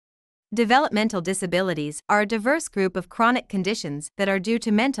Developmental disabilities are a diverse group of chronic conditions that are due to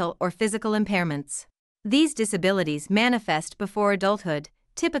mental or physical impairments. These disabilities manifest before adulthood,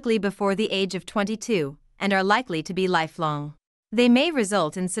 typically before the age of 22, and are likely to be lifelong. They may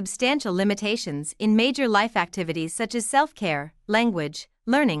result in substantial limitations in major life activities such as self-care, language,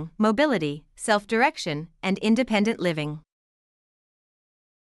 learning, mobility, self-direction, and independent living.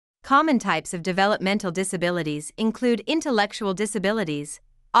 Common types of developmental disabilities include intellectual disabilities,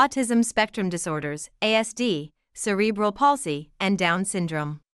 Autism Spectrum Disorders, ASD, Cerebral Palsy, and Down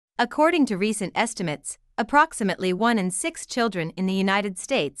syndrome. According to recent estimates, approximately 1 in 6 children in the United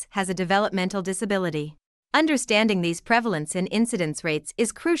States has a developmental disability. Understanding these prevalence and incidence rates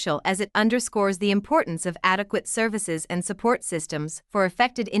is crucial as it underscores the importance of adequate services and support systems for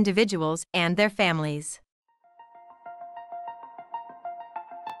affected individuals and their families.